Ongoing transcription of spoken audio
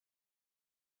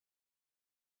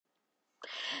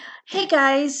Hey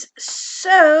guys,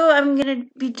 so I'm gonna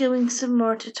be doing some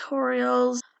more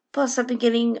tutorials. Plus, I've been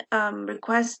getting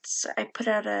requests. I put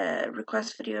out a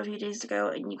request video a few days ago,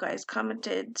 and you guys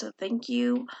commented, so thank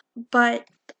you. But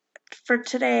for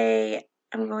today,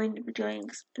 I'm going to be doing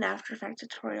an After Effects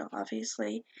tutorial,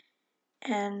 obviously,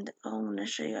 and I'm gonna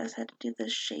show you guys how to do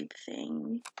this shape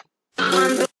thing.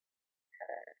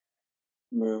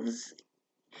 Moves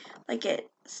like it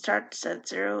starts at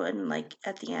 0 and like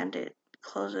at the end it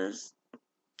closes.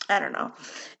 I don't know.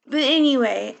 But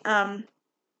anyway, and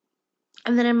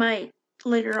then I might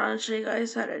later on show you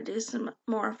guys how to do some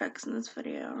more effects in this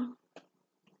video.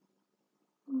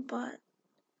 But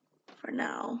for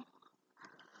now.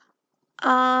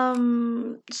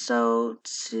 So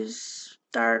to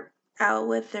start out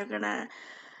with, they're gonna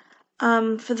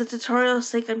for the tutorial's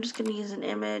sake, I'm just gonna use an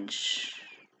image.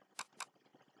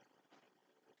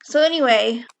 So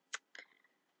anyway,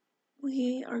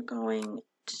 we are going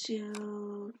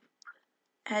to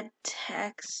add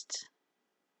text.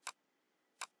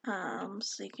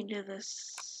 So you can do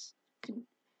this, you can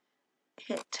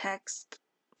hit text,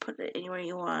 put it anywhere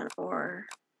you want, or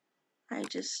I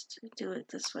just do it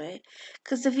this way.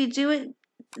 Because if you do it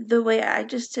the way I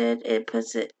just did, it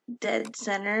puts it dead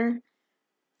center.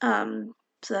 So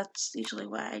that's usually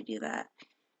why I do that.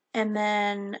 And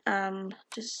then,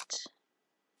 just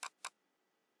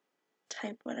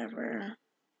type whatever.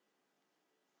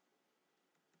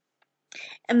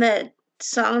 And the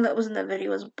song that was in the video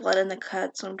was Blood in the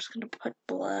Cut, so I'm just going to put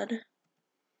blood.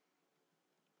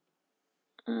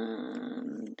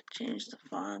 Change the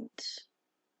font.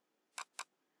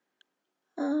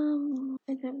 I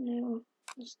don't know.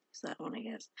 Just use that one, I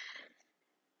guess.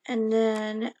 And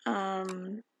then,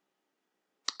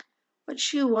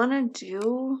 what you want to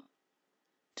do,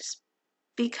 just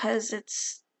because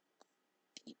it's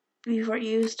before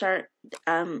you start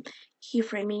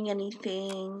keyframing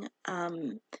anything,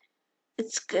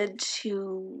 it's good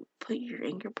to put your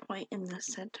anchor point in the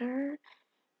center.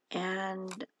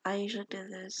 And I usually do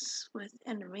this with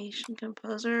Animation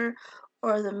Composer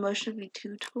or the Motion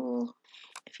V2 tool.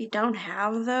 If you don't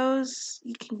have those,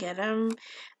 you can get them.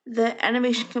 The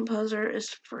Animation Composer is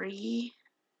free,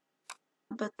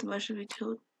 but the Motion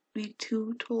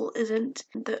V2 tool isn't.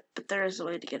 But there is a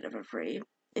way to get it for free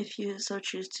if you so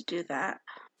choose to do that.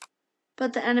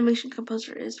 But the Animation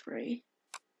Composer is free.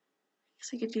 I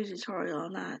guess I could do a tutorial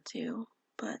on that too.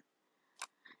 But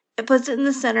it puts it in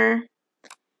the center.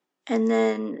 And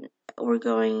then we're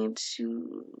going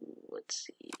to, let's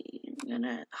see, I'm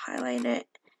gonna highlight it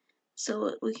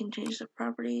so we can change the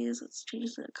properties. Let's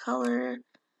change the color.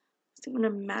 I'm gonna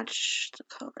match the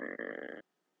color. It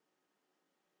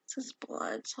says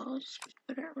blood, so I'll just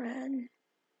put it red.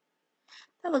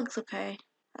 That looks okay.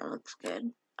 That looks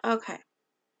good. Okay.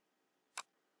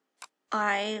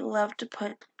 I love to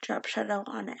put drop shadow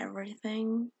on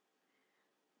everything.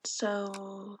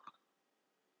 So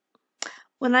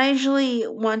when I usually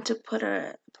want to put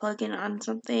a plugin on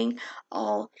something,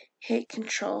 I'll hit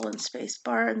Control and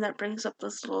Spacebar, and that brings up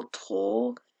this little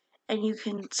tool, and you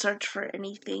can search for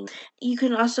anything. You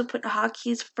can also put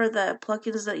hotkeys for the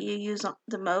plugins that you use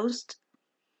the most,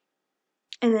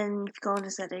 and then if you go into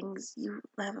settings, you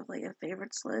have like a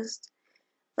favorites list.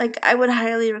 Like, I would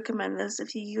highly recommend this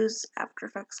if you use After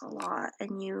Effects a lot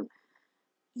and you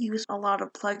use a lot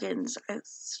of plugins. I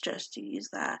suggest you use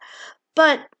that.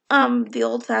 But the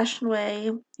old-fashioned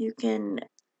way, you can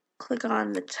click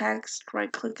on the text,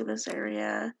 right-click in this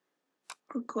area,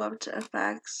 or go up to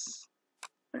effects,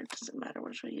 but it doesn't matter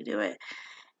which way you do it.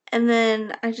 And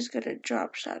then I just go to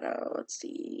drop shadow. Let's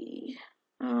see,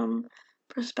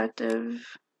 perspective,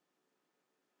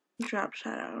 drop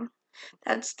shadow.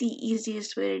 That's the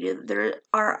easiest way to do it. There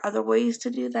are other ways to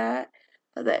do that,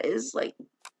 but that is like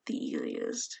the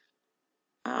easiest.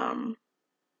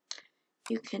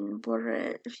 You can border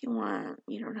it if you want.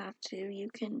 You don't have to. You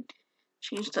can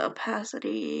change the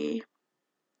opacity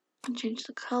and change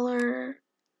the color.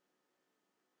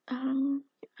 I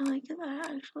like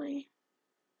that actually.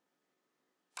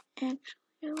 I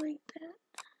like that.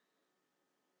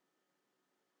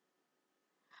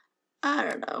 I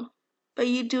don't know, but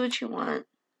you do what you want.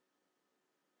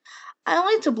 I don't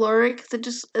like to blur it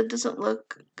because it doesn't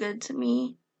look good to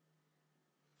me.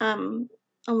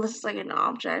 Unless it's like an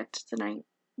object, then I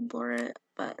blur it,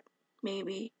 but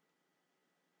maybe.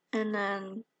 And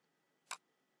then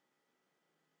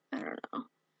I don't know.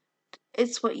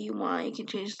 It's what you want. You can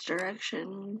change the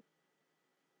direction,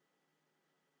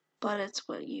 but it's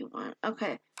what you want.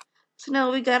 Okay, so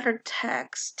now we got our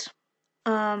text.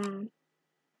 We're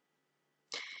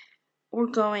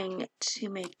going to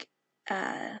make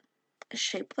a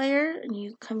shape layer, and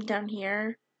you come down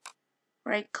here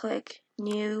right click,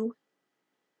 new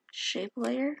shape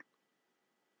layer.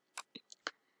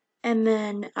 And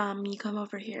then you come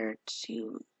over here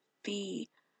to the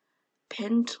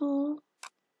pen tool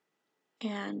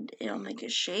and it'll make a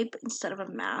shape instead of a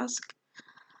mask.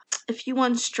 If you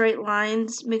want straight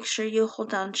lines, make sure you hold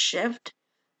down shift.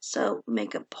 So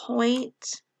make a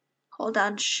point, hold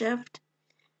down shift,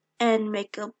 and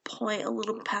make a point a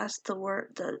little past the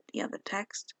word, the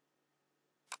text.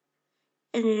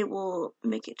 And it will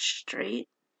make it straight.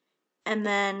 And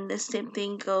then the same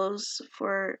thing goes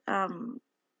for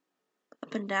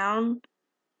up and down.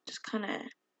 Just kind of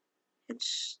hit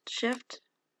shift.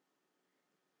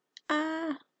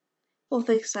 We'll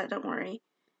fix that, don't worry.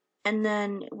 And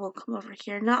then we'll come over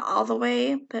here, not all the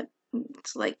way, but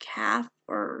it's like half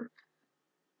or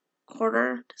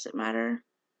quarter, doesn't matter.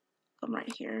 Come right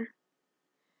here.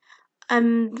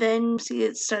 And then see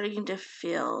it's starting to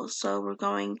fill. So we're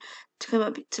going to come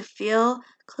up to fill,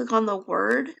 click on the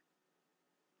word,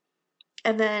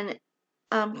 and then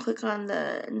click on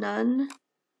the none,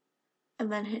 and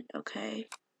then hit OK.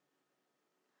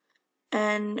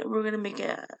 And we're going to make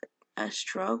it a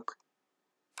stroke,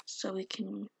 so we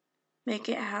can make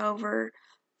it however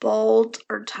bold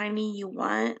or tiny you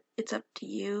want. It's up to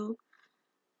you.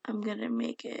 I'm going to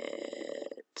make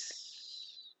it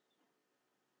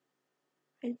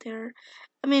right there.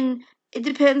 I mean, it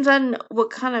depends on what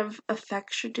kind of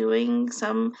effects you're doing.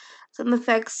 Some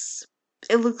effects,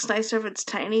 it looks nicer if it's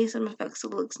tiny. Some effects,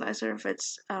 it looks nicer if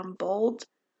it's bold.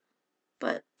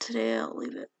 But today I'll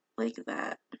leave it like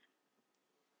that.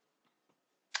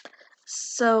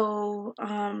 So,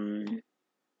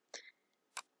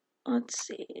 let's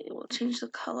see. We'll change the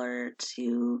color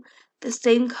to the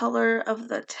same color of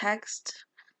the text.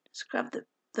 Just grab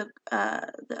the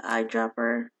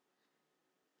eyedropper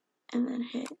and then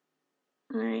hit.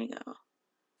 There you go.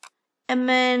 And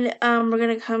then we're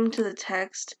gonna come to the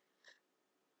text,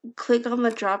 click on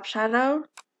the drop shadow,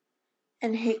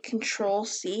 and hit Control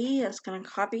C. That's gonna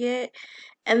copy it.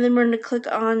 And then we're gonna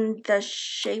click on the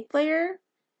shape layer,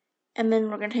 and then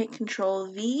we're gonna hit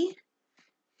Control V,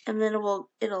 and then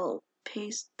it'll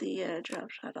paste the drop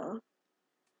shadow.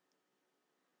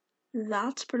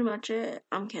 That's pretty much it.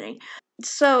 I'm kidding.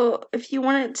 So if you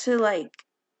want it to like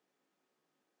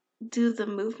do the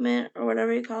movement or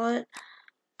whatever you call it,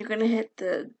 you're gonna hit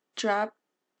the drop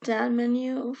down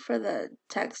menu for the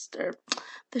text or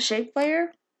the shape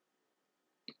layer,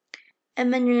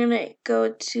 and then you're gonna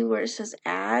go to where it says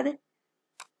add,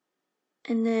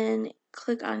 and then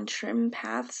click on trim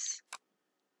paths,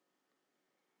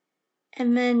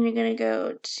 and then you're gonna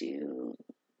go to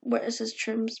where it says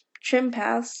trim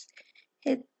paths,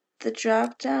 hit the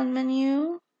drop down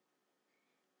menu,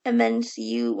 and then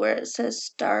see where it says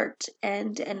start,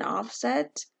 end, and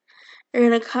offset. You're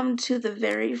going to come to the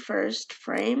very first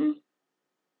frame,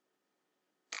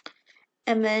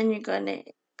 and then you're going to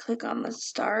click on the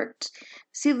start.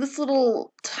 See this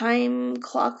little time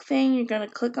clock thing? You're going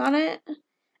to click on it,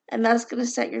 and that's going to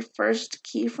set your first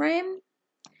keyframe.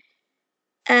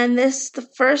 And the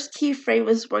first keyframe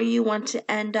is where you want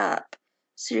to end up.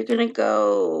 So you're going to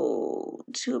go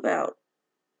to about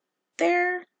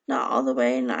there, not all the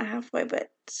way, not halfway,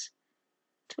 but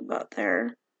to about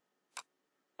there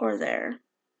or there.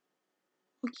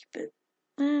 We'll keep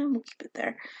it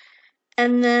there.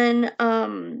 And then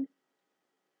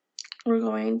we're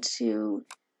going to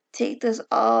take this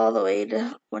all the way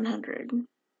to 100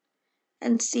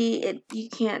 and see it. You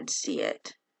can't see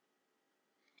it.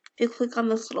 If you click on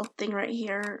this little thing right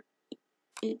here,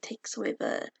 it takes away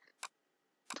the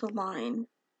line,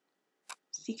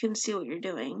 so you can see what you're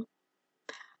doing.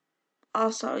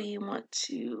 Also, you want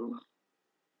to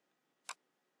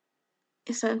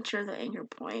center the anchor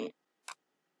point.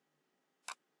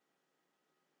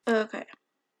 Okay.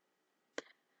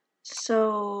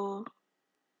 So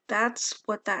that's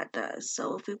what that does.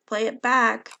 So if we play it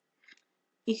back,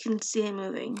 you can see it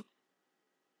moving.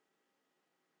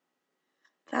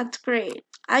 That's great.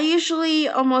 I usually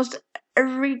almost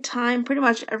pretty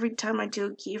much every time I do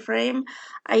a keyframe,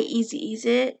 I ease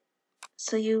it.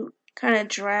 So you kind of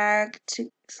drag to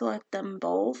select them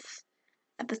both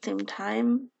at the same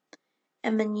time.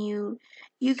 And then you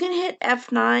can hit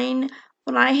F9.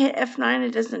 When I hit F9,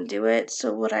 it doesn't do it.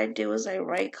 So what I do is I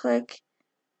right click,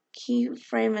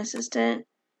 keyframe assistant,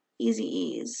 easy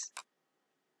ease.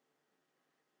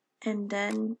 And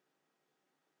then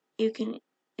there's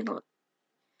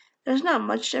not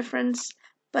much difference,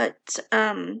 but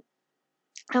I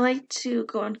like to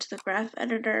go into the graph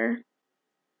editor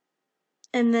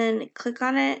and then click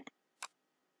on it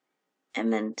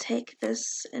and then take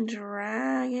this and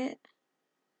drag it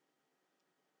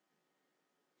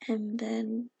And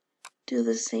then do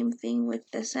the same thing with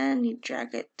this end. You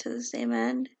drag it to the same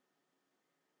end.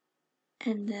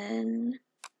 And then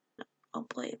I'll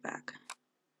play it back.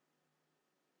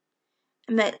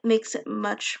 And that makes it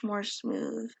much more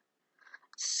smooth.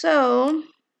 So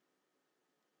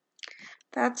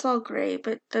that's all great,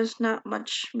 but there's not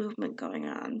much movement going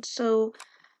on. So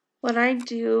what I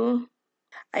do,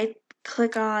 I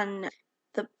click on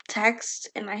the text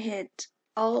and I hit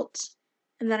Alt,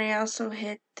 and then I also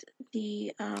hit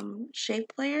the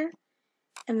shape layer,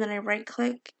 and then I right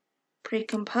click,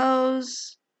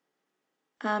 pre-compose,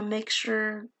 make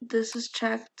sure this is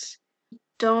checked.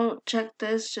 Don't check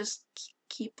this, just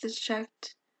keep this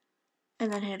checked,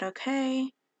 and then hit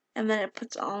OK, and then it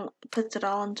puts it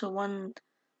all into one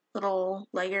little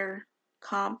layer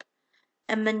comp,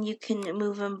 and then you can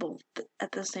move them both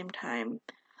at the same time.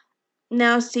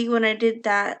 Now see, when I did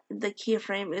that, the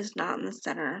keyframe is not in the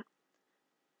center.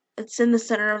 It's in the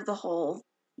center of the whole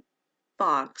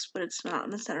box, but it's not in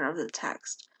the center of the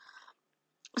text.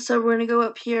 So we're going to go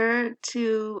up here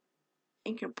to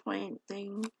anchor point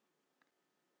thing.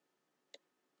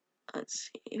 Let's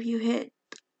see, if you hit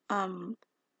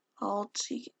Alt,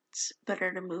 it's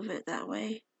better to move it that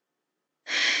way.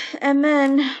 And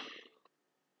then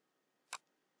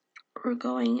we're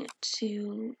going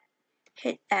to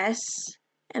hit S,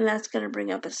 and that's going to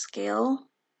bring up a scale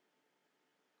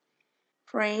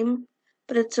frame,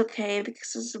 but it's okay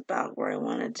because it's about where I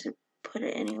wanted to put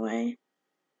it anyway.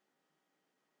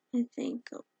 I think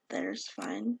there's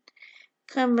fine.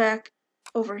 Come back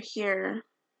over here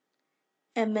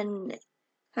and then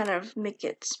kind of make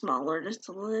it smaller just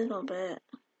a little bit.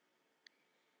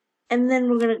 And then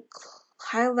we're going to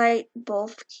highlight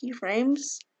both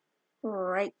keyframes,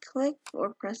 right click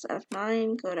or press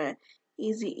F9, go to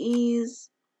Easy Ease,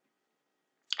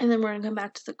 and then we're going to come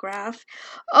back to the graph.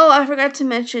 Oh, I forgot to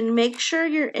mention, make sure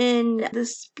you're in the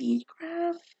speed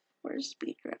graph. Where's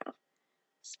speed graph?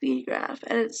 Speed graph,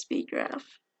 edit speed graph.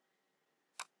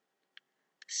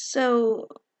 So,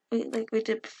 like we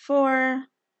did before,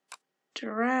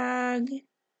 drag,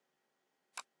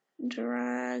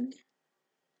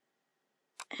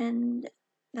 and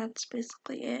that's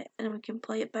basically it. And we can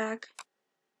play it back.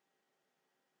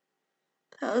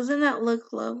 Doesn't that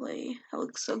look lovely? That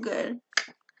looks so good.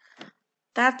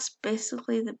 That's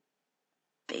basically the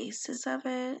basis of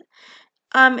it.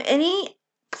 Any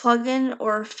plugin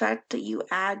or effect that you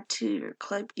add to your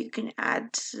clip, you can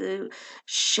add to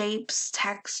shapes,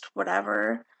 text,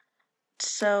 whatever.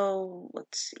 So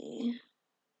let's see.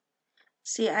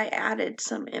 See, I added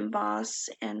some emboss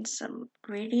and some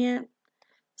gradient,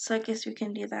 so I guess we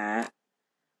can do that.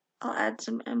 I'll add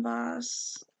some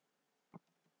emboss.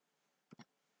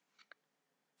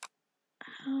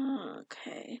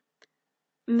 Okay.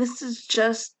 And this is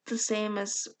just the same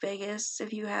as Vegas.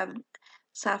 If you have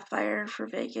Sapphire for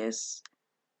Vegas,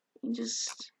 you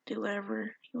just do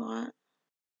whatever you want.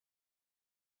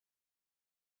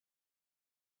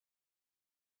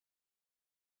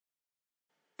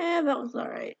 And that was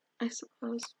alright, I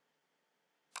suppose,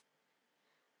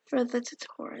 for the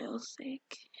tutorial's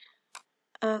sake.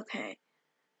 Okay,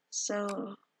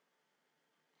 so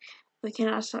we can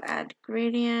also add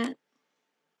gradient.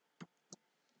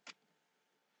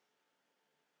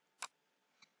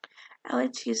 I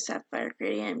like to use Sapphire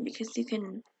gradient because you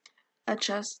can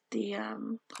adjust the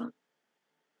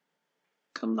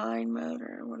combine mode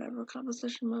or whatever,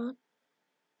 composition mode,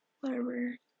 whatever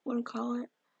you want to call it.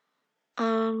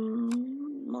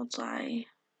 Multi,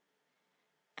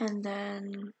 and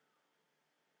then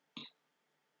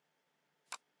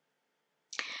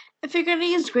if you're gonna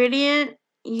use gradient,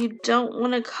 you don't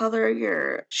want to color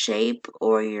your shape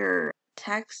or your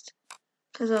text,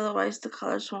 because otherwise the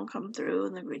colors won't come through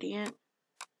in the gradient.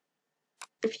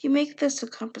 If you make this a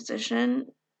composition,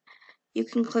 you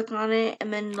can click on it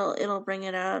and then it'll bring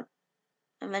it up,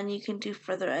 and then you can do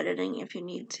further editing if you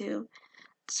need to.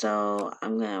 So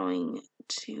I'm going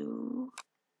to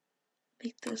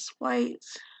make this white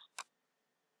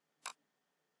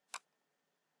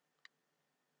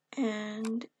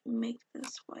and make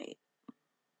this white.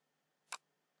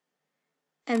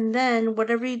 And then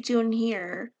whatever you do in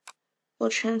here will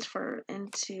transfer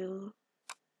into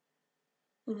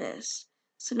this.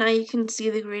 So now you can see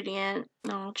the gradient.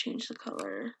 Now I'll change the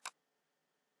color.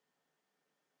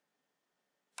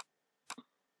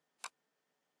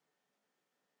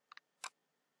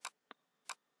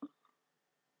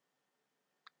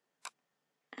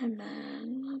 And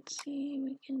then let's see,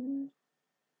 we can,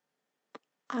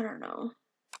 I don't know,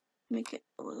 make it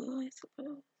blue, I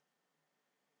suppose.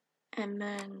 And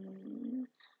then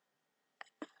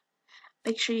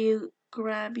make sure you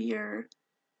grab your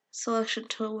selection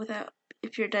tool without,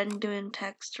 if you're done doing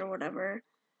text or whatever,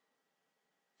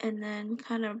 and then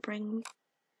kind of bring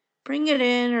it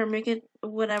in or make it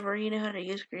whatever. You know how to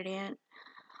use gradient.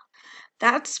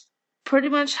 That's pretty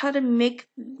much how to make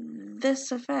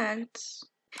this effect.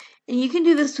 And you can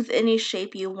do this with any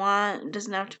shape you want. It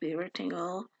doesn't have to be a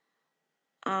rectangle.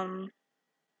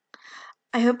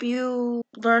 I hope you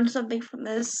learned something from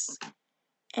this.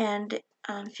 And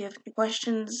if you have any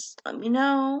questions, let me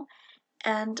know.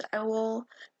 And I will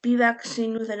be back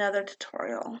soon with another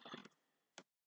tutorial.